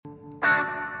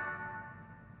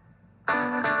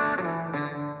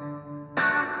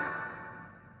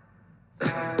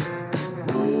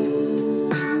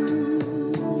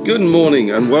Good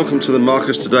morning and welcome to the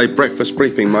Marcus Today Breakfast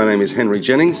Briefing. My name is Henry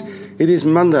Jennings. It is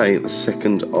Monday, the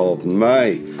 2nd of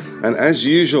May. And as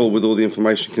usual with all the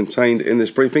information contained in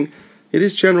this briefing, it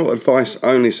is general advice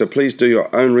only, so please do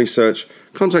your own research.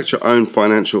 Contact your own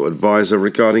financial advisor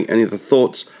regarding any of the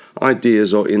thoughts,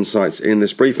 ideas or insights in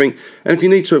this briefing. And if you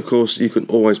need to, of course, you can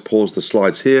always pause the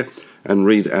slides here and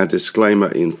read our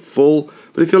disclaimer in full.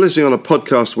 But if you're listening on a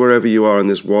podcast wherever you are in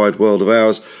this wide world of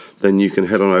ours, then you can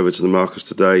head on over to the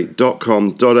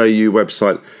marcustoday.com.au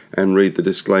website and read the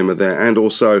disclaimer there, and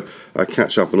also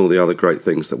catch up on all the other great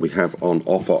things that we have on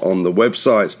offer on the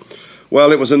website.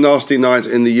 Well, it was a nasty night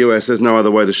in the US. There's no other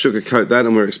way to sugarcoat that,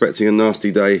 and we're expecting a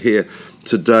nasty day here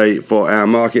today for our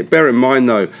market. Bear in mind,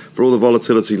 though, for all the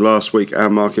volatility last week,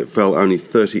 our market fell only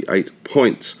 38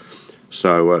 points.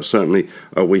 So certainly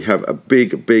we have a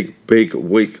big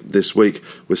week this week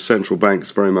with central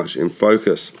banks very much in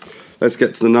focus. Let's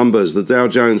get to the numbers. The Dow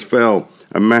Jones fell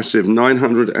a massive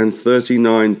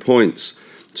 939 points,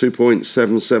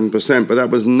 2.77%, but that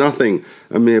was nothing,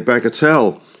 a mere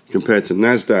bagatelle compared to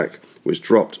Nasdaq, which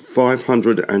dropped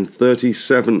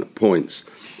 537 points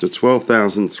to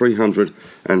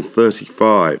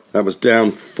 12,335. That was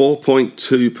down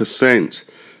 4.2%.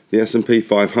 The S&P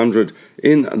 500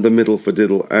 in the middle for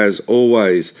diddle, as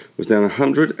always, was down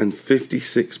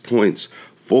 156 points,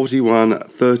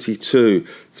 41.32,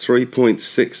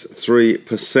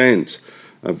 3.63%.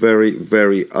 A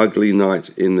very ugly night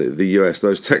in the US.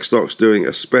 Those tech stocks doing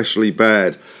especially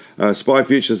bad. SPY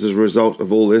futures, as a result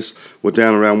of all this, were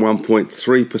down around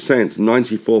 1.3%,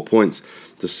 94 points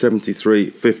to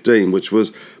 73.15, which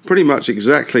was pretty much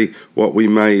exactly what we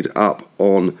made up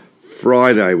on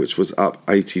Friday, which was up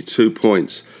 82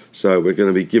 points. So we're going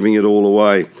to be giving it all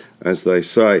away, as they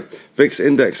say. VIX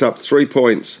index up 3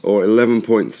 points, or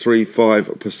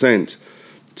 11.35%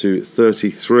 to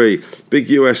 33. Big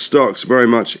US stocks very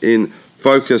much in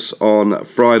focus on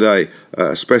Friday,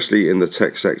 especially in the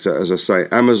tech sector. As I say,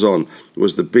 Amazon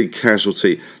was the big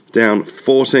casualty, down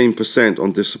 14%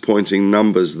 on disappointing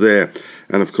numbers there.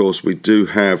 And of course, we do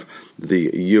have the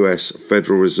US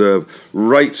Federal Reserve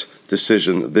rate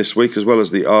decision this week, as well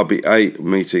as the RBA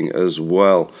meeting as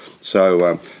well.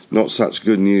 So not such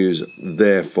good news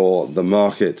there for the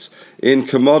markets. In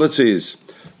commodities,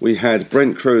 we had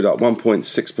Brent crude up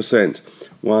 1.6%,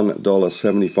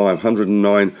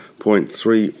 $1.75,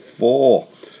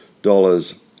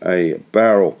 $109.34 a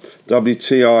barrel.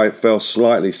 WTI fell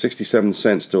slightly, 67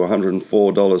 cents to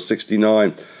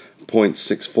 $104.69.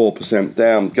 0.64%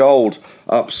 down. Gold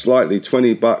up slightly,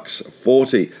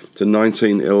 $20.40 to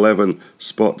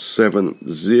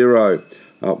 1911.70,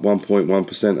 up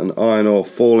 1.1%, and iron ore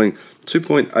falling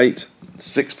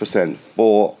 2.86%,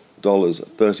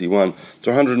 $4.31 to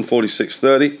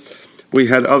 146.30. We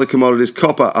had other commodities.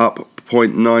 Copper up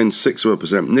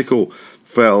 0.96%. Nickel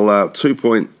fell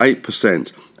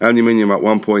 2.8%. Aluminium up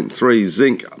 1.3%.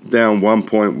 Zinc down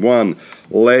 1.1%.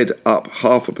 Lead up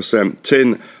 0.5%.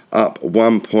 Tin up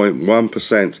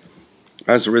 1.1%.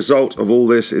 As a result of all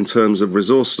this, in terms of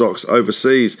resource stocks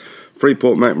overseas,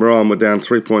 Freeport-McMoran were down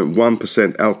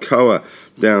 3.1%, Alcoa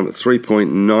down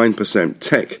 3.9%,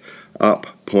 Teck up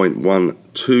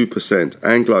 0.12%,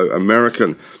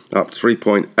 Anglo-American up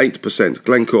 3.8%,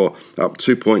 Glencore up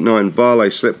 2.9%,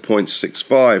 Vale slipped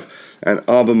 0.65%, and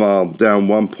Albemarle down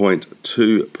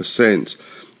 1.2%.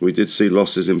 We did see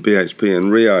losses in BHP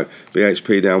and Rio.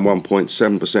 BHP down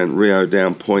 1.7%, Rio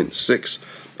down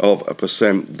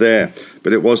 0.6% there.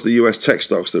 But it was the US tech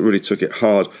stocks that really took it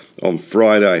hard on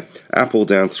Friday. Apple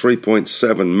down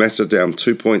 3.7%, Meta down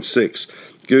 2.6%,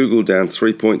 Google down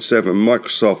 3.7%,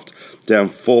 Microsoft down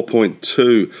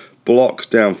 4.2%, Block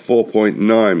down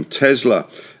 4.9%, Tesla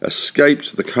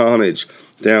escaped the carnage,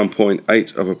 down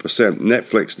 0.8%,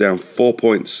 Netflix down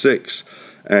 4.6%,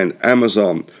 and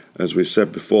Amazon, as we've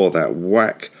said before, that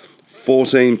whack,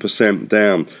 14%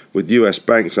 down, with US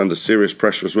banks under serious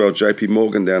pressure as well. JP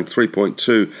Morgan down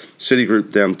 3.2%,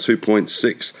 Citigroup down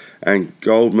 2.6%, and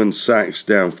Goldman Sachs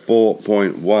down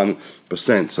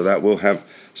 4.1%. So that will have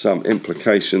some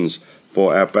implications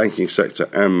for our banking sector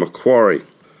and Macquarie.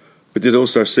 We did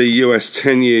also see US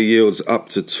 10-year yields up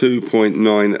to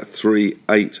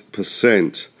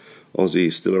 2.938%.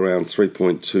 Aussie still around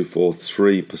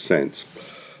 3.243%.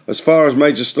 As far as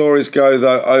major stories go,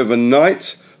 though,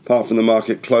 overnight, apart from the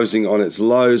market closing on its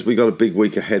lows, we got a big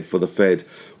week ahead for the Fed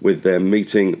with their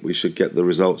meeting. We should get the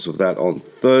results of that on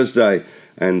Thursday.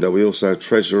 And we also have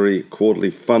Treasury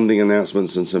quarterly funding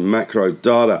announcements and some macro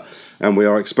data And we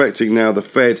are expecting now the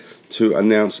Fed to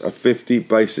announce a 50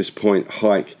 basis point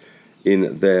hike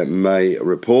in their May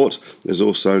report. There's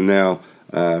also now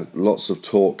lots of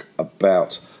talk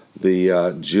about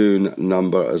the June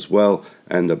number as well,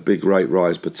 and a big rate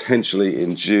rise potentially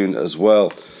in June as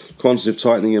well. Quantitative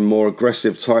tightening in more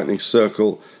aggressive tightening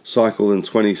cycle in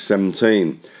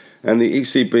 2017. And the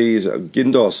ECB's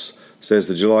Guindos says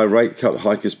the July rate cut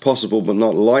hike is possible but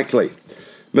not likely.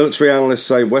 Military analysts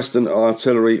say Western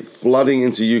artillery flooding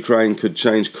into Ukraine could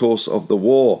change course of the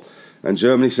war. And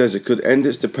Germany says it could end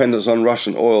its dependence on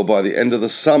Russian oil by the end of the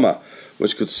summer,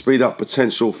 which could speed up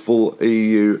potential full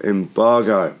EU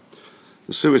embargo.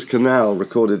 The Suez Canal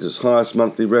recorded its highest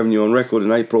monthly revenue on record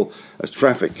in April as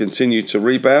traffic continued to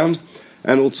rebound,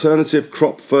 and alternative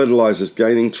crop fertilizers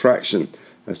gaining traction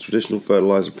as traditional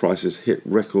fertilizer prices hit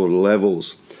record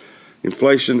levels.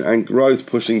 Inflation and growth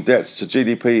pushing debts to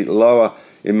GDP lower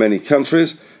in many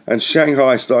countries, and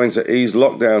Shanghai starting to ease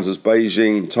lockdowns as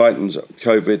Beijing tightens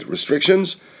COVID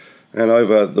restrictions. And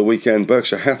over the weekend,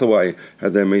 Berkshire Hathaway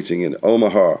had their meeting in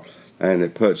Omaha, and they're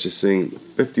purchasing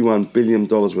 $51 billion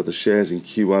worth of shares in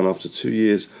Q1 after 2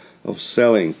 years of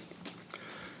selling.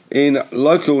 In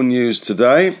local news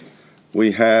today,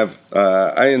 we have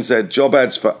ANZ job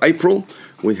ads for April.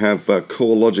 We have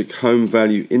CoreLogic Home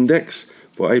Value Index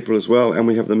for April as well, and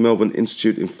we have the Melbourne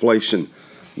Institute inflation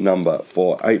number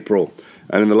for April.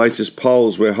 And in the latest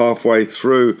polls, we're halfway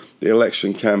through the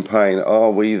election campaign.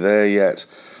 Are we there yet?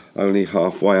 Only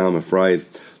halfway, I'm afraid.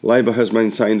 Labour has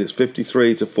maintained its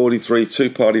 53 to 43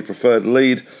 two-party preferred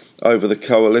lead over the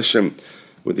coalition,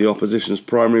 with the opposition's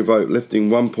primary vote lifting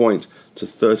 1 point to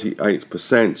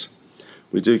 38%.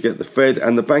 We do get the Fed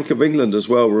and the Bank of England as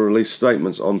well will release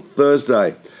statements on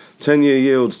Thursday. 10-year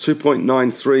yields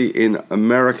 2.93 in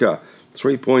America,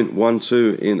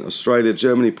 3.12 in Australia,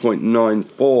 Germany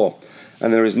 0.94.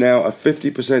 And there is now a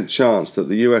 50% chance that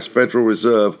the US Federal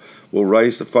Reserve will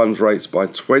raise the funds rates by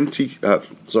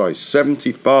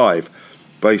 75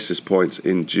 basis points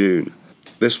in June.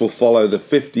 This will follow the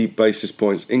 50 basis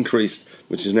points increase,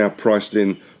 which is now priced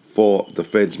in for the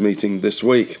Fed's meeting this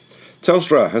week.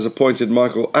 Telstra has appointed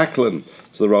Michael Ackland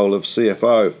to the role of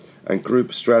CFO and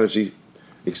Group Strategy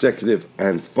Executive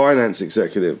and Finance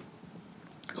Executive.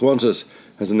 Qantas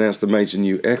has announced a major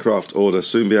new aircraft order,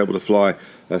 soon be able to fly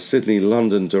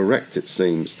Sydney-London direct, it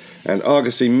seems. And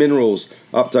Argosy Minerals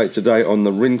update today on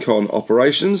the Rincon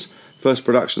operations. First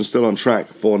production still on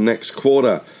track for next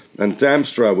quarter. And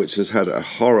Damstra, which has had a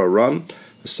horror run,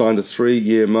 has signed a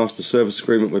 3-year master service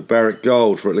agreement with Barrick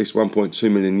Gold for at least $1.2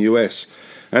 million US.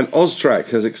 And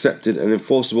Austrac has accepted an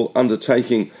enforceable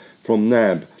undertaking from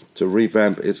NAB to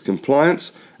revamp its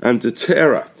compliance. And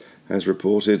Deterra has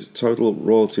reported total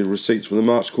royalty receipts for the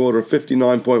March quarter of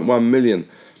 $59.1 million,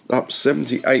 up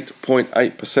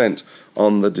 78.8%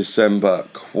 on the December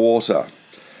quarter.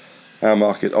 Our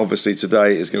market obviously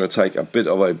today is going to take a bit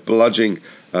of a bludgeoning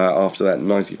after that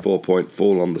 94-point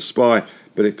fall on the SPY,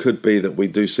 but it could be that we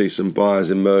do see some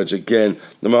buyers emerge again.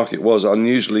 The market was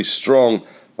unusually strong,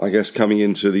 I guess, coming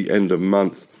into the end of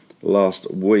month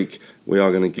last week. We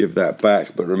are going to give that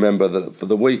back, but remember that for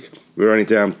the week we're only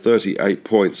down 38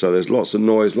 points, so there's lots of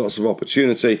noise, lots of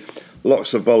opportunity,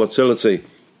 lots of volatility.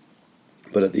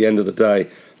 But at the end of the day,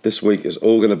 this week is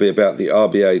all going to be about the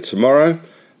RBA tomorrow,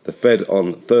 the Fed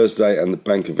on Thursday, and the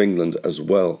Bank of England as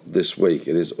well this week.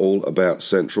 It is all about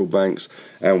central banks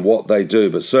and what they do.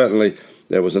 But certainly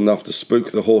there was enough to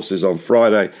spook the horses on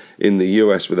Friday in the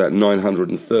US with that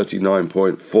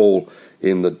 939-point fall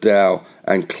in the Dow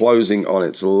and closing on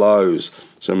its lows.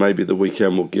 So maybe the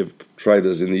weekend will give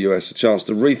traders in the US a chance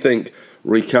to rethink,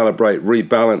 recalibrate,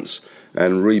 rebalance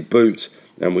and reboot,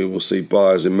 and we will see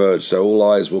buyers emerge. So all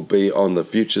eyes will be on the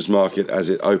futures market as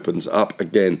it opens up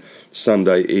again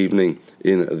Sunday evening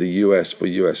in the US for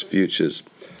US futures.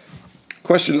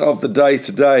 Question of the day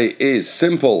today is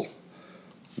simple.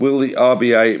 Will the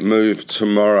RBA move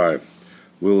tomorrow?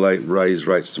 Will they raise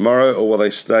rates tomorrow, or will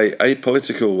they stay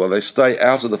apolitical? Will they stay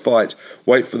out of the fight,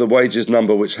 wait for the wages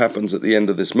number, which happens at the end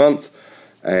of this month,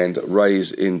 and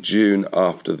raise in June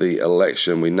after the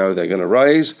election? We know they're going to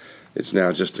raise. It's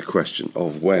now just a question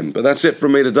of when. But that's it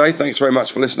from me today. Thanks very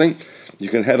much for listening. You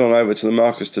can head on over to the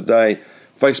Marcus Today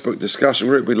Facebook discussion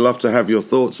group. We'd love to have your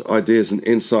thoughts, ideas and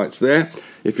insights there.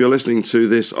 If you're listening to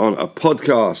this on a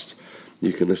podcast,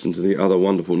 you can listen to the other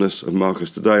wonderfulness of Marcus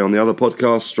Today on the other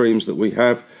podcast streams that we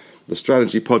have. The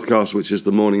Strategy Podcast, which is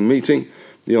the morning meeting.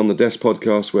 The On The Desk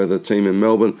Podcast, where the team in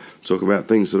Melbourne talk about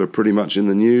things that are pretty much in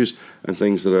the news and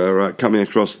things that are coming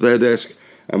across their desk.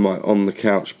 And my On The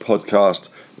Couch podcast,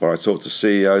 where I talk to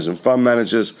CEOs and fund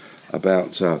managers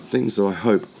about things that I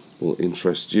hope will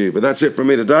interest you. But that's it from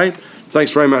me today.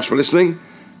 Thanks very much for listening,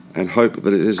 and hope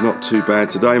that it is not too bad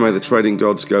today. May the trading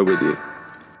gods go with you.